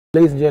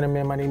Ladies and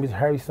gentlemen, my name is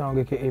Harrysong,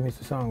 aka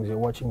Mr. Songs. You're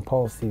watching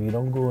Pulse TV.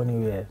 Don't go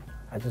anywhere.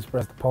 I just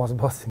pressed the pause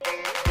button.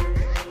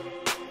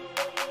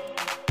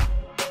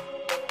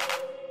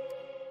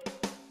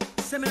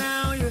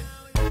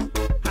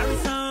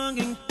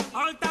 Harrysong,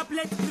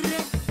 Altarplate,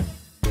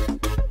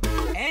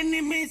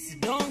 enemies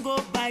don't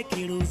go by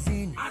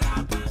kerosene.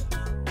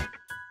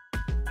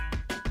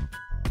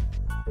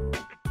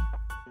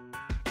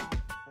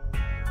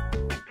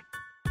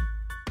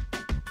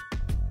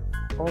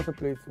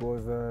 Altarplate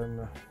was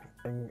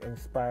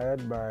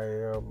inspired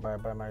by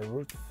my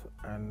roots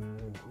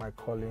and my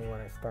calling when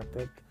I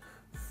started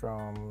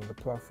from the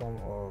platform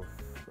of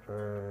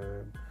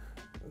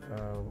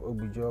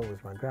Obijo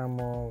with my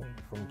grandma,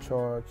 from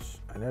church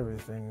and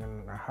everything,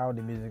 and how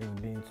the music has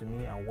been to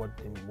me and what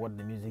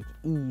the music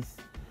is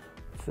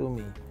to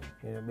me.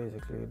 You know,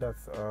 basically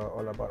that's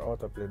all about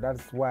Altarplate.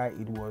 That's why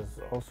it was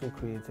also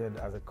created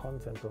as a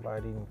content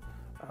providing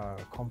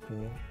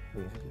company,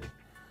 basically.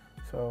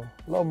 So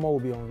a lot more will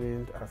be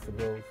unveiled as it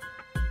goes.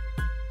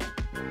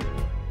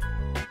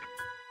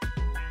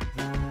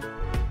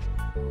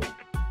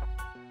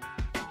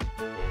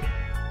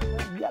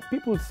 Yeah,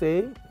 people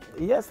say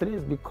yes, it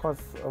is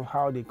because of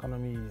how the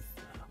economy is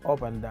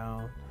up and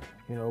down,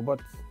 you know.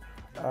 But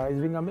it's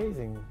been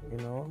amazing, you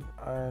know,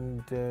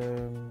 and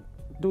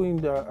doing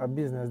the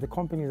business, the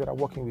companies that are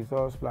working with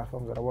us,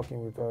 platforms that are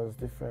working with us,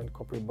 different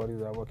corporate bodies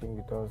that are working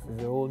with us, is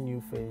a whole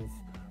new phase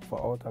for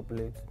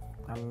Altarplate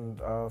and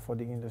for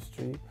the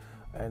industry,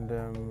 and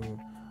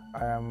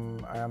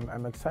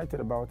I'm excited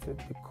about it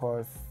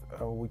because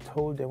we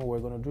told them we're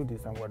going to do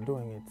this and we're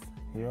doing it,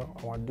 you know,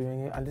 and we're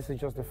doing it, and this is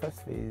just the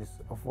first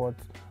phase of what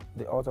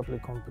the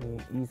Altarplate company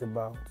is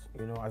about.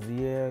 You know, as the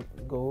year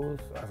goes,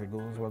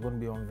 we're going to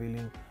be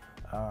unveiling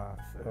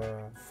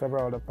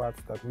several other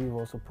parts that we've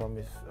also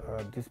promised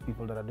these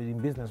people that are doing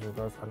business with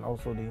us, and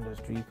also the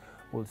industry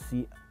will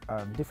see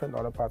different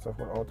other parts of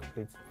what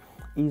Altarplate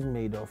is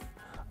made of.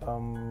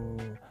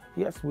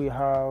 Yes, we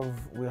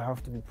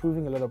have to be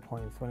proving a lot of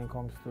points when it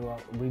comes to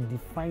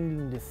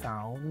redefining the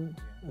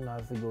sound, you know,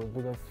 as it goes,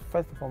 because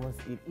first and foremost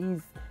it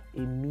is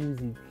a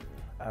music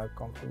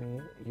company.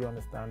 You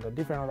understand that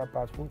different other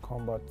parts will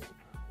come, but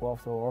we'll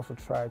also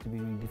try to be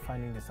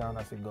redefining the sound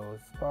as it goes.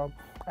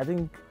 I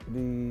think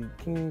the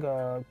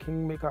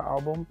Kingmaker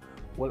album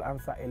will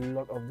answer a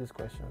lot of these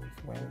questions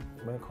when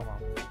it comes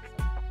out.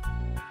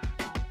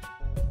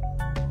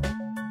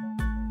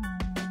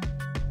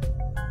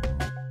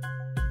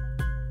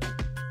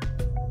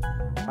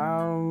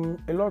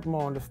 A lot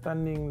more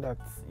understanding that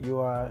you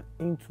are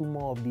into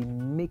more of the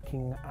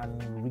making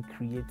and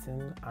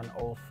recreating and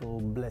also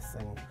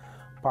blessing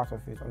part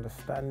of it.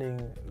 Understanding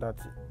that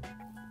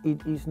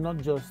it is not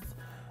just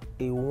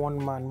a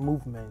one-man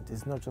movement.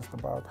 It's not just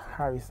about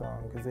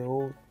Harrysong. It's a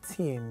whole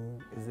team.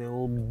 It's a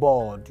whole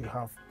board. You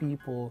have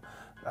people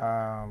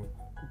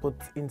both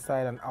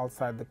inside and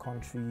outside the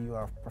country. You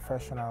have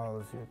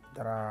professionals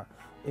that are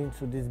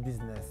into this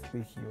business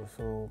with you.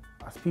 So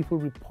as people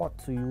report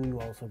to you, you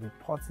are also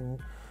reporting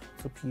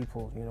to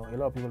people. You know, a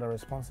lot of people are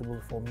responsible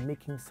for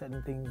making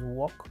certain things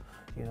work.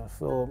 You know,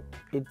 so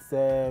it's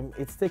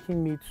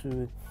taking me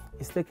to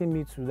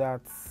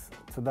that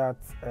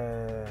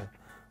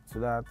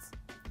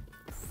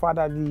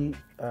fatherly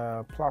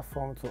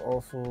platform to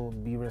also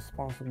be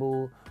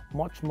responsible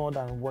much more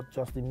than what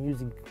just the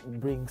music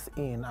brings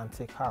in and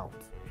take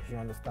out. You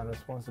understand,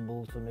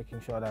 responsible to making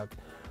sure that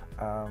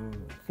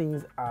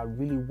things are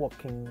really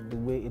working the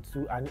way it's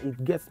to, and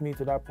it gets me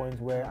to that point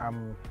where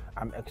I'm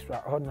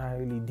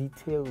extraordinarily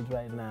detailed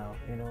right now.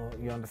 You know,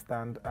 you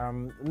understand.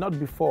 Not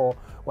before,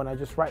 when I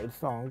just write a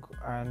song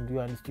and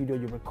you're in the studio,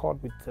 you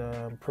record with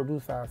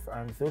producers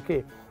and say,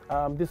 okay,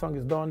 this song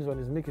is done, this one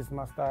is mixed, it's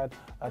mastered.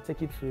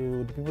 Take it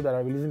to the people that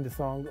are releasing the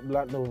song.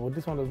 No,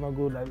 this one does not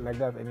go like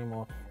that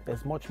anymore.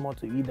 There's much more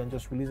to it than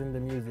just releasing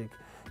the music.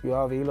 You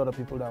have a lot of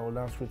people that will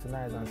now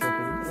scrutinize and say,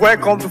 okay,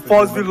 welcome to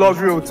First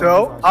Luxury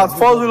Hotel. At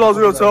First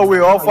Luxury Hotel, we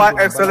offer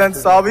excellent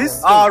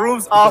service. Our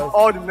rooms have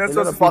all the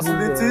necessary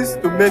facilities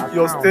to make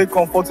your stay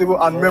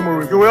comfortable and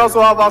memorable. You will also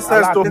have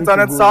access to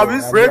internet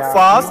service,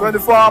 breakfast,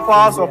 24-hour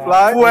power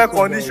supply, full air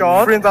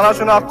condition, free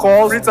international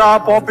calls, free tire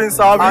pumping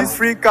service, and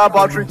free car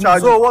battery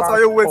charging. So what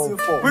are you waiting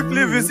for?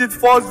 Quickly visit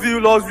First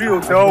View Luxury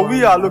Hotel.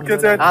 We are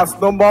located at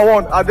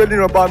 #1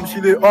 Adelino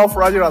Bamishile off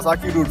Raja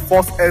Rasaki Road,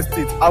 First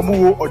Estate,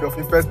 Amuwo,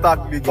 Odofin Festac.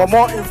 For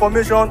more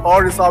information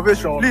or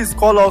reservation, please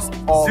call us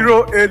on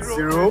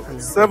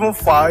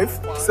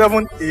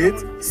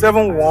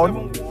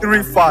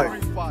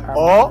 080-7578-7135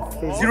 or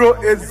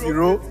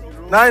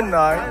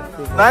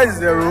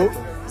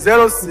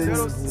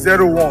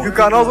 080-9990-0601. You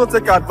can also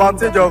take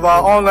advantage of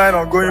our online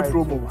ongoing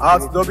promo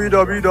at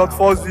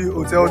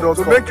www.firstviewhotel.com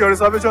to make your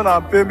reservation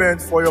and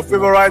payment for your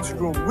favorite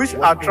room, which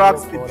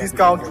attracts a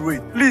discount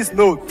rate. Please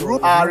note,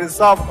 rooms are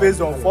reserved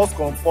based on first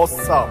come, first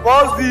serve.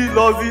 First View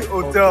Luxury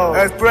Hotel.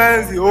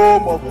 Experience the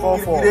home of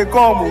comfort. They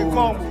come.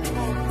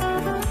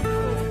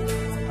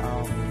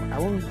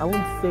 I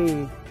won't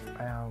say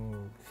I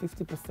am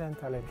 50%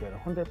 talented,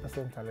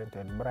 100%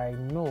 talented, but I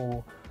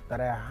know that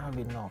I have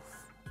enough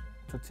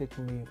to take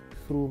me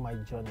through my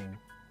journey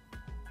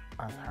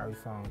as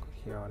Harrysong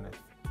here on Earth.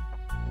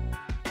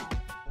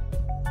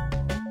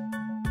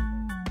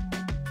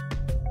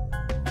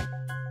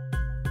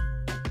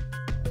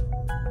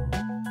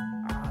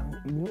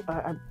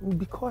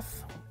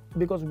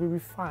 Because we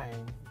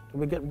refine,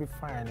 we get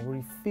refined, we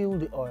refill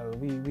the oil,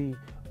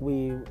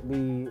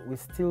 we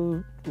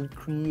still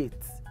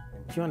recreate.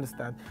 Do you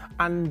understand?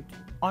 And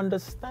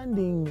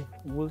understanding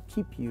will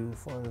keep you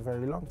for a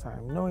very long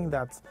time, knowing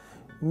that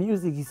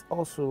music is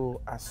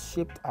also as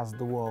shaped as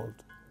the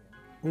world.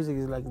 Music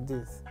is like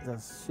this, it's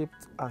as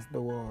shaped as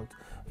the world.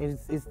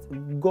 It's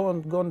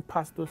gone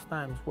past those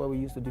times where we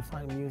used to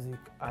define music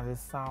as a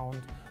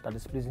sound that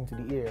is pleasing to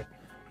the ear.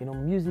 You know,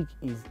 music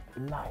is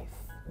life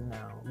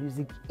now.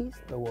 Music is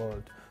the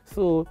world.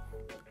 So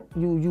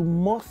you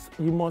must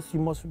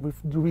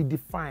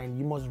redefine,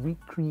 you must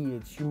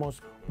recreate, you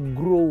must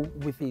grow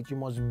with it, you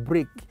must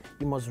break,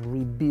 you must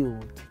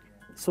rebuild.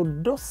 So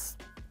those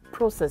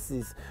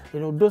processes, you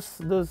know, those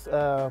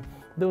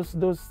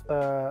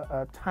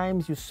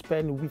times you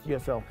spend with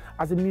yourself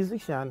as a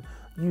musician,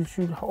 you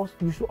should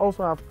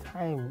also have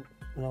time,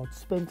 you know,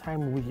 spend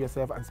time with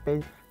yourself and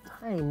spend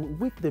time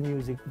with the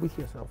music, with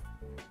yourself.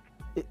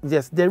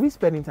 Yes, there is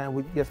spending time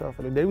with yourself.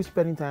 There is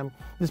spending time.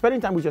 The spending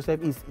time with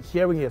yourself is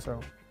hearing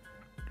yourself,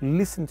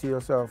 listen to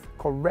yourself,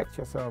 correct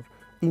yourself,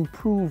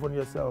 improve on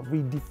yourself,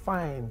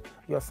 redefine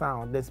your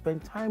sound. Then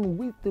spend time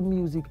with the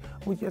music,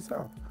 with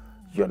yourself.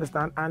 You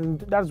understand? And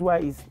that's why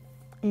it's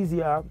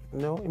easier. You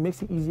know, it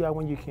makes it easier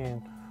when you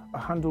can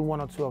handle one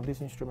or two of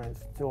these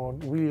instruments to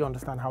really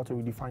understand how to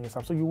redefine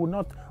yourself. So you will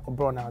not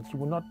burn out. You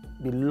will not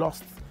be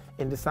lost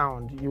in the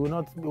sound. You will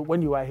not,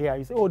 when you are here,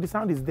 you say, oh, the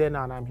sound is there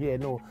now and I'm here.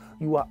 No,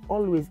 you are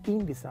always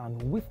in the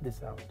sound, with the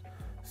sound.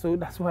 So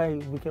that's why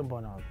we can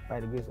burn out, by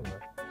the grace of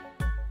God.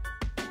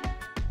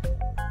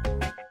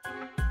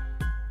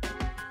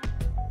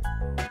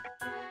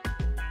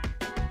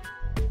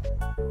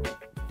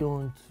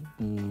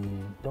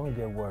 Don't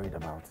get worried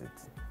about it.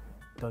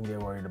 Don't get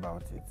worried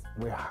about it.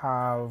 We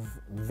have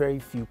very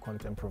few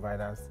content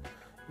providers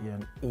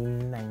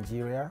in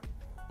Nigeria.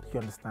 You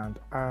understand?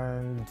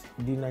 And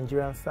the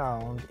Nigerian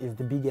sound is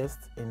the biggest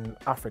in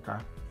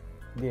Africa.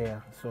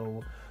 Yeah.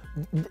 So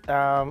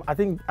I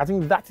think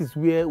that is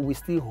where we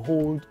still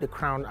hold the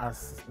crown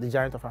as the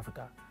giant of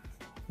Africa.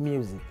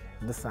 Music,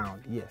 the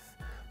sound, yes.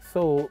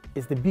 So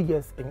it's the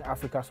biggest in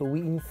Africa. So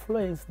we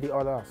influence the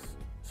others.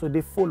 So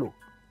they follow.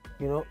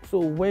 You know. So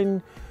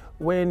when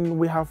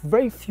we have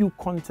very few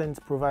content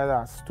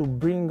providers to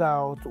bring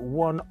out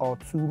one or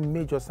two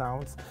major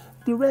sounds,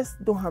 the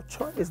rest don't have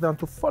choice than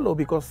to follow,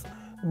 because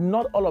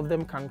not all of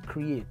them can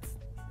create.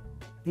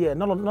 Yeah,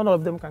 none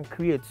of them can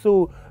create.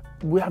 So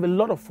we have a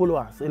lot of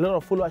followers, a lot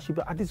of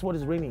followership, and this is what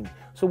is reigning.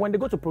 So when they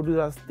go to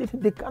producers,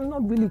 they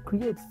cannot really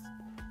create.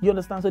 You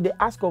understand? So they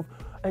ask of,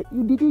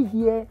 did you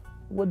hear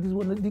what this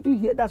one? Did you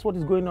hear? That's what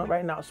is going on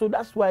right now. So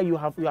that's why you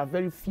have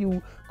very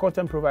few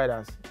content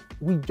providers.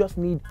 We just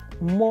need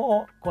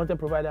more content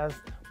providers,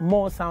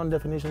 more sound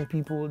definition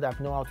people that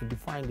know how to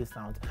define the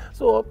sound.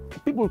 So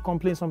people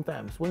complain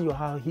sometimes when you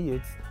have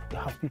hits, you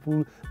have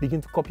people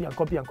begin to copy and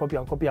copy and copy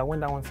and copy, and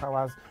when that one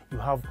sours,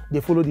 they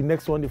follow the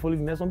next one,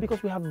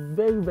 because we have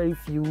very, very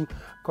few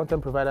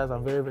content providers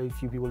and very, very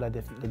few people that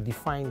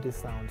define the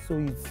sound.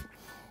 So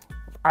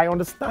I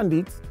understand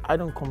it, I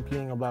don't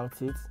complain about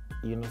it,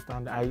 you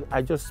understand?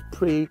 I just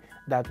pray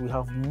that we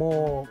have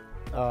more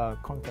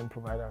content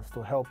providers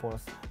to help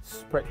us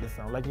spread the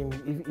sound. Like in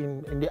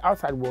the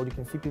outside world, you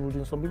can see people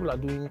doing. Some people are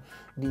doing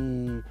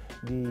the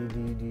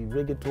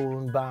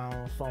reggaeton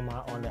bounce. Some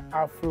are on the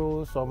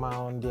Afro. Some are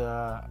on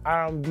the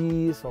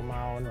R&B. Some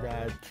are on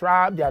the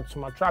trap.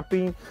 Some are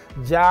trapping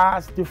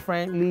jazz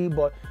differently.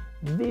 But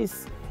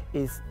this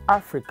is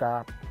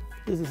Africa.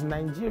 This is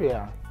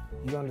Nigeria.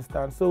 You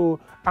understand? So,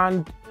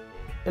 and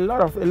a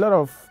lot of the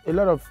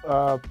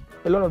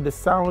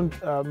sound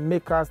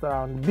makers that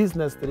are in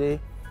business today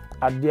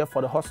are there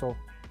for the hustle.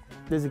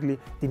 Basically,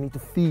 they need to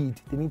feed.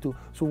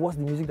 So what's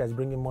the music that's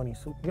bringing money?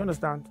 So you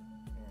understand?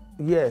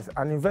 Yes,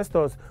 and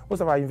investors,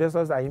 most of our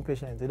investors are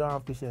impatient. They don't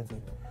have patience.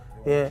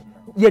 Yeah,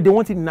 they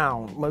want it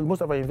now.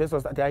 Most of our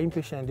investors, they are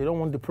impatient. They don't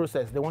want the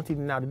process. They want it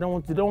now. They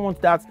don't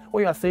want that.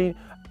 When you are saying,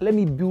 let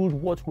me build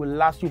what will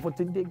last you for,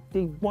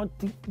 they want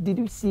it. Did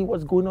you see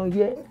what's going on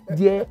here?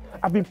 Yeah,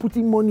 I've been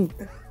putting money.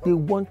 They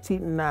want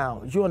it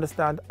now. You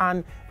understand?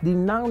 And the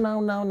now.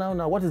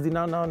 What is the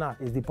now?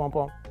 Is the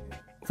pom-pom.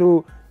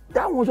 So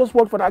that will just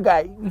work for that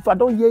guy. If I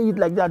don't hear it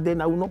like that, then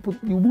I will not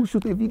you will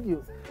shoot a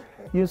video.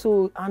 You know,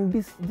 so, and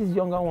these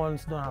younger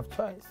ones don't have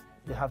choice.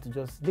 They have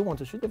to they want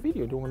to shoot a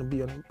video. They want to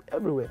be on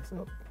everywhere.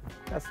 So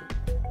that's it.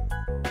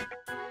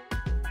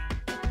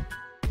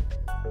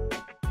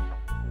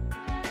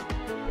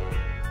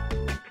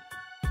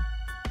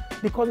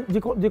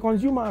 The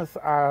consumers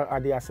are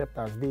the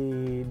acceptors.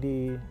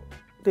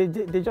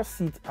 They just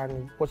sit,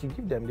 and what you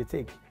give them, they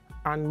take.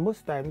 And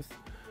most times,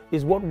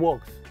 it's what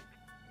works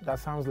that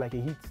sounds like a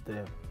hit to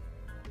them.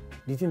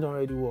 The thing don't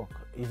already work.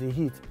 It's a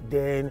hit.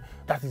 Then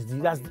that's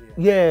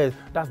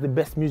the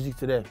best music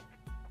to them.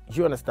 Do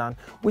you understand?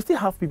 We still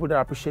have people that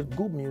appreciate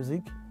good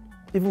music,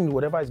 even with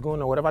whatever is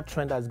going on, whatever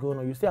trend that's going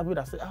on. You still have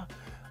people that say,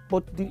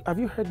 but have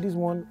you heard this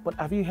one? But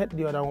have you heard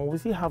the other one? We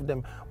still have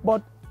them.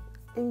 But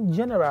in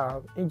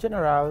general,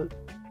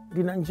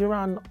 the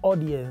Nigerian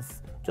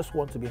audience just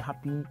want to be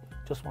happy,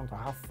 just want to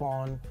have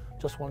fun,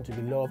 just want to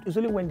be loved. It's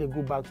only when they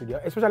go back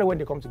to especially when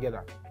they come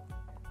together.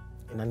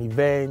 In an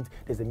event,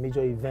 there's a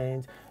major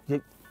event,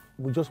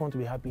 we just want to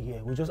be happy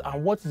here.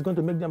 And what is going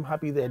to make them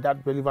happy there?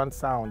 That relevant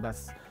sound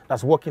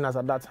that's working as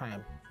at that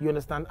time. You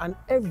understand? And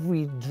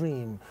every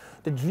dream,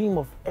 the dream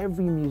of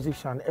every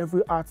musician,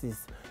 every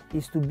artist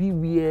is to be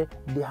where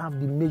they have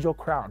the major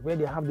crowd, where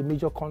they have the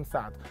major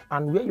concert.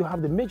 And where you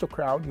have the major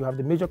crowd, you have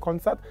the major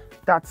concert,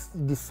 that's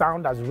the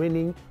sound that's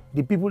reigning.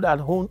 The people that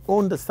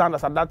own the sound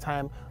that's at that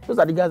time, those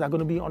are the guys that are going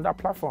to be on that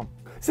platform.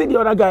 See, the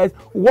other guys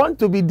want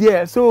to be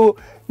there. So,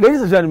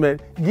 ladies and gentlemen,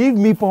 give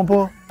me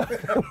Pompo.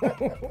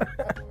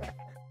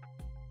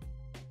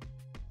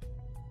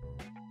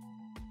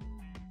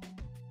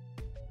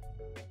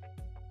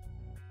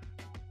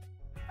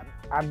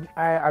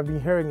 I've been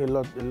hearing a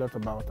lot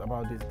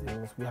about these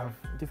deals. We have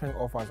different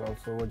offers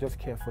also. We're just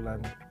careful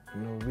and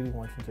really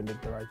wanting to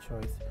make the right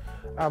choice.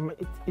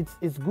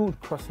 It's good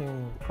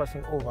crossing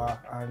over,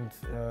 and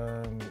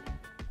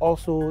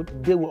also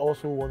they will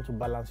also want to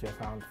balance your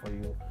sound for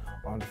you,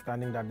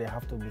 understanding that they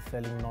have to be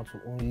selling not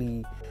to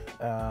only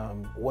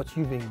what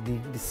you've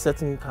been the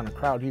certain kind of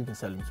crowd you've been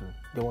selling to.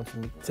 They want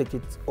to take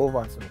it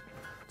over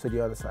to the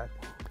other side.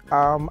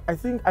 I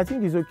think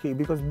it's okay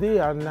because they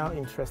are now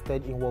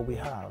interested in what we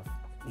have.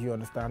 You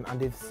understand? And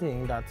they've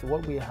seen that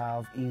what we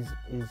have is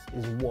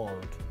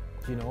world,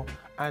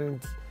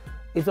 and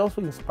it's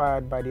also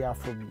inspired by the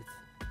Afrobeat,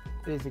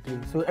 basically.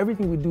 So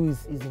everything we do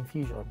is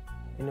infusion,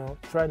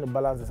 trying to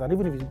balance this. And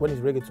even if when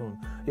it's reggaeton,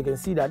 you can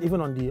see that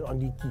even on the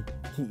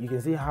key, you can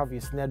see how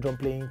your snare drum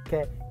playing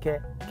ke.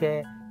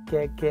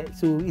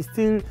 So it's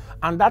still,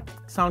 and that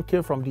sound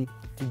came from the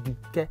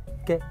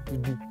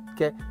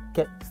ke,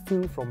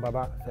 still from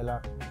Baba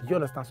Fela. You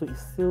understand? So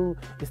it's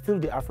still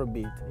the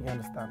Afrobeat. You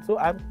understand? So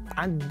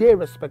and they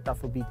respect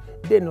Afrobeat.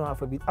 They know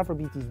Afrobeat.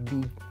 Afrobeat is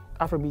big.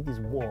 Afrobeat is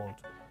world.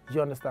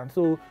 You understand?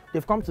 So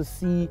they've come to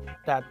see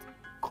that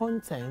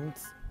content,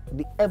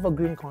 the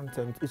evergreen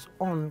content, is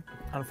on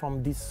and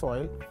from this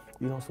soil.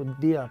 So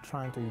they are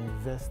trying to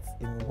invest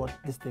in what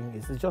this thing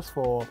is. It's just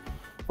for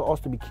us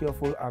to be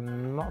careful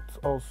and not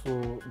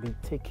also be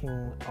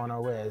taking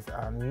unawares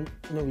and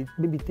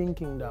maybe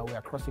thinking that we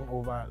are crossing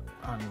over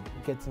and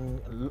getting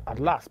at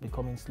last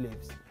becoming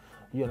slaves.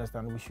 You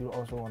understand? We should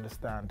also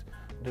understand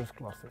those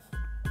clauses.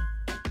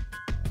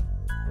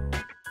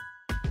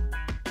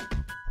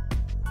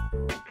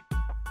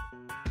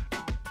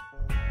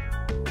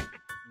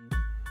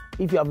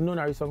 If you have known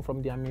Harrysong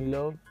from the I'm in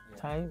Love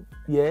time,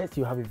 yes,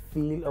 you have a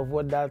feel of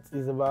what that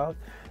is about.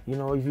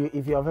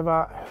 If you have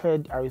ever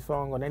heard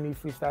Harrysong on any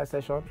freestyle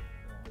session,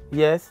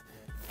 yes,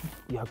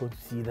 you are going to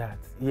see that.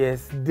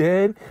 Yes,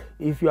 then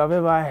if you have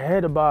ever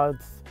heard about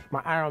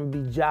my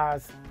R&B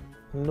jazz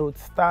note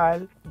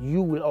style,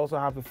 you will also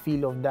have a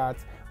feel of that.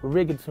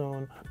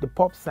 Reggaeton, the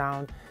pop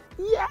sound,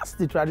 yes,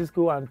 the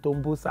traditional and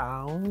tombo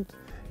sound,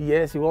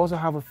 yes, you will also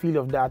have a feel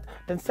of that.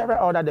 Then several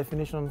other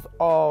definitions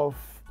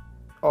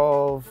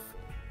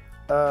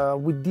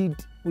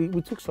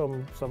we took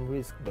some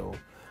risk though,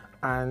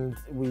 and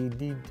we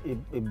did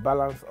a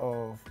balance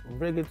of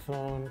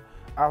reggaeton,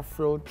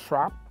 Afro,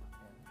 trap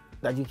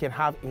that you can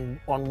have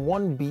on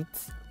one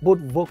beat, both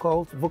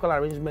vocal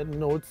arrangement,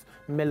 notes,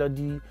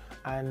 melody,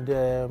 and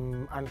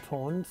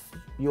tones.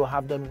 You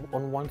have them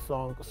on one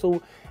song.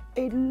 So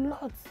a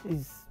lot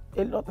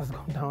has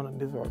gone down on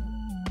this one.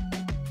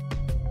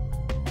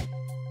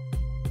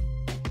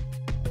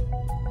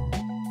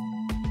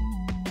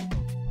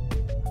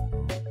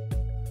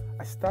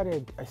 I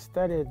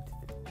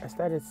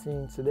started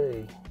seeing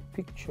today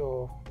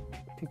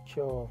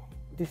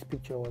this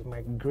picture was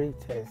my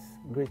greatest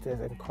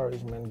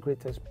encouragement,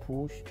 greatest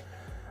push,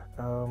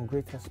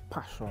 greatest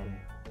passion.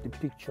 The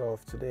picture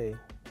of today,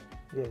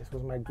 yes,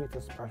 was my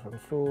greatest passion.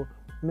 So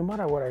no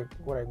matter what I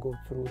go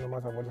through, no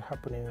matter what's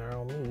happening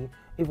around me,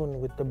 even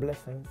with the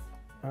blessings,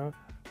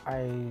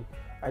 I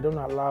don't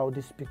allow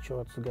this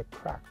picture to get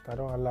cracked. I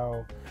don't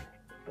allow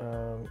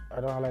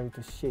it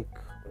to shake,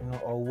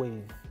 or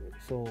wave.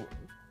 So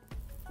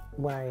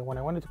when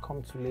I wanted to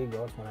come to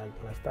Lagos, when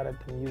I started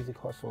the music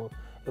hustle,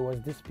 it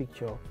was this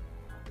picture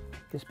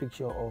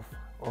of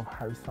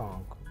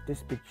Harrysong,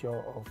 this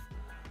picture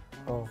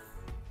of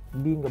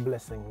being a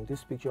blessing,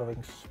 this picture of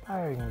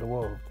inspiring the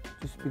world,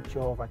 this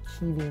picture of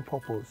achieving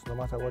purpose, no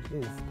matter what it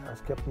is,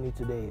 has kept me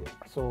today.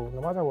 So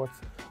no matter what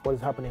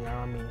is happening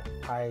around me,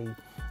 I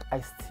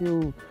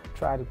still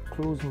try to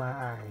close my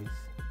eyes,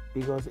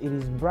 because it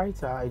is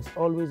brighter, it's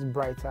always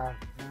brighter,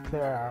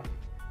 clearer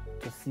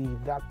to see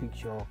that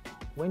picture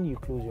when you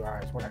close your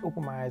eyes. When I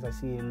open my eyes, I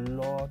see a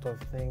lot of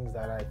things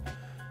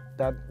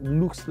that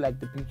looks like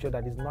the picture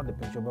that is not the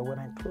picture, but when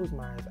I close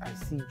my eyes, I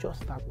see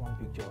just that one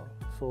picture.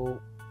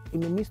 So in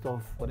the midst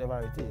of whatever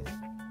it is,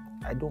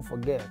 I don't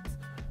forget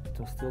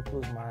to still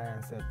close my eye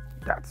and say,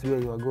 that's where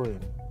you are going.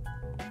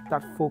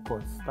 that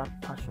focus, that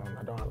passion,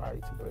 I don't allow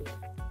it to break.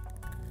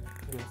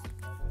 Yes.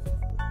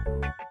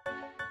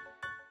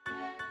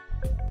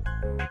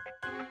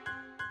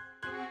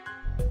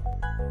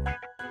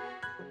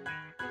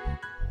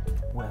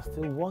 We're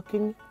still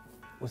working.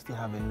 We still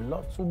have a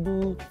lot to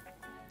do.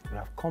 We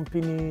have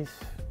companies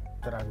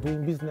that are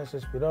doing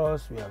businesses with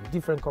us. We have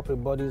different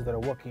corporate bodies that are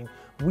working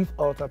with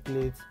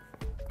Altarplate.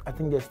 I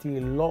think there's still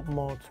a lot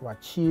more to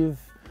achieve.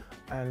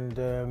 And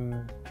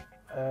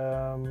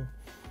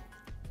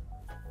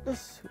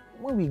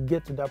when we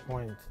get to that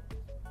point,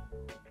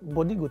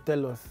 body will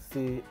tell us,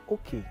 say,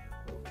 okay,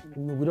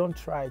 we don't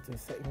try it in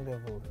certain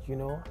level, you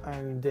know,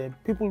 and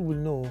people will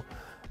know,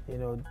 you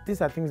know,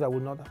 these are things that will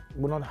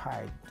not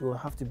hide. They will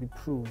have to be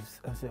proofs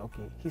and say,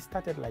 okay, he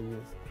started like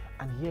this,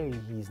 and here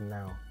he is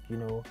now, you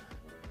know.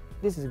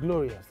 This is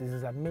glorious, this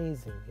is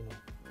amazing, you know.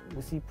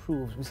 We see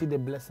proofs, we see the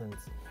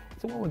blessings.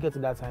 So when we get to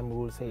that time, we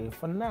will say,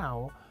 for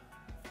now,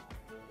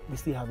 we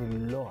still have a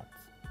lot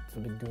to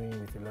be doing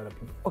with a lot of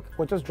people. Okay,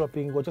 we're just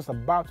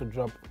about to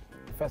drop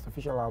the first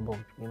official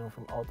album, you know,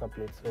 from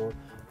Altarplate. So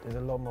there's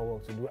a lot more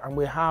work to do. And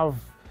we have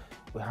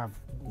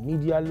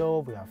media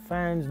love, we have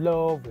fans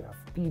love, we have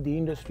the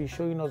industry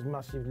showing us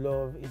massive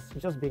love. It's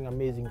just being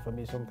amazing for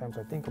me. Sometimes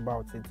I think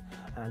about it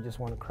and I just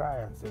want to cry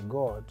and say,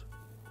 God,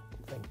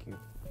 thank you,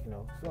 you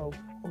know. So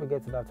when we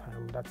get to that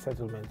time, that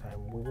settlement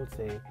time, we will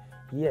say,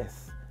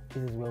 yes,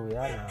 this is where we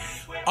are now.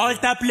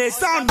 Altarplate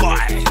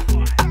Soundboy,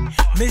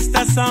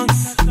 Mr.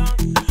 Songs,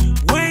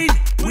 Wayne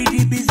with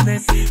the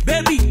business.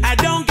 Baby, I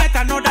don't get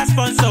another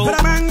sponsor.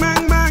 Bang,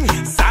 bang, bang.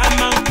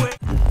 Simon.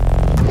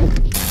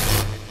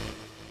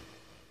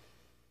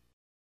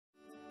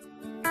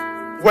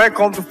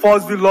 Welcome to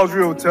Foxville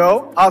Luxury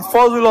Hotel. At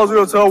Foxville Luxury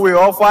Hotel, we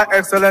offer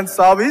excellent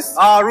service.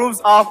 Our rooms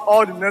have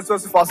all the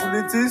necessary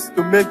facilities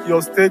to make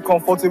your stay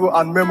comfortable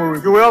and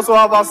memorable. You will also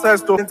have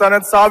access to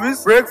internet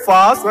service,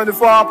 breakfast,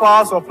 24-hour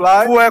power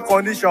supply, full air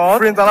condition,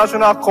 free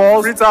international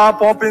calls, free tire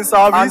pumping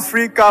service, and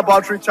free car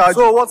battery charge.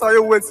 So what are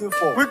you waiting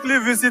for? Quickly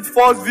visit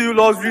Foxville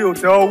Luxury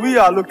Hotel. We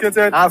are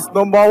located at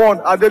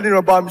 #1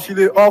 Adelinoba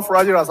Mishile off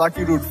Raji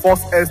Rasaki Road,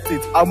 First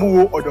Estate,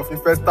 Amuwo,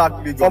 Odofin Festac,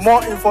 Lagos. For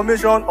more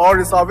information or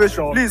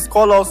reservation, please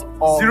call us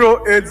on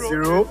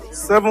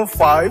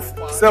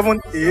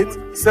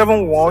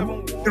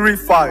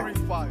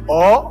 08075787135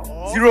 or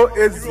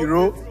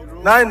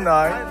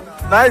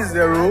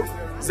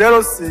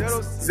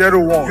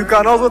 08099900601. You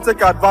can also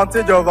take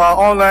advantage of our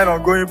online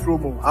ongoing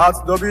promo at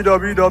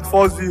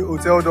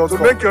www.foxvillehotel.com to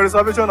make your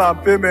reservation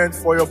and payment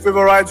for your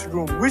favorite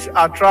room, which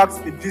attracts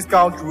a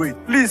discount rate.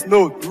 Please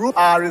note, rooms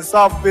are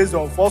reserved based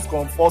on first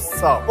come, first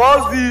serve.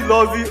 Foxville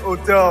Luxury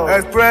Hotel,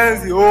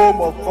 experience the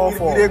home of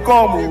comfort. They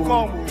come.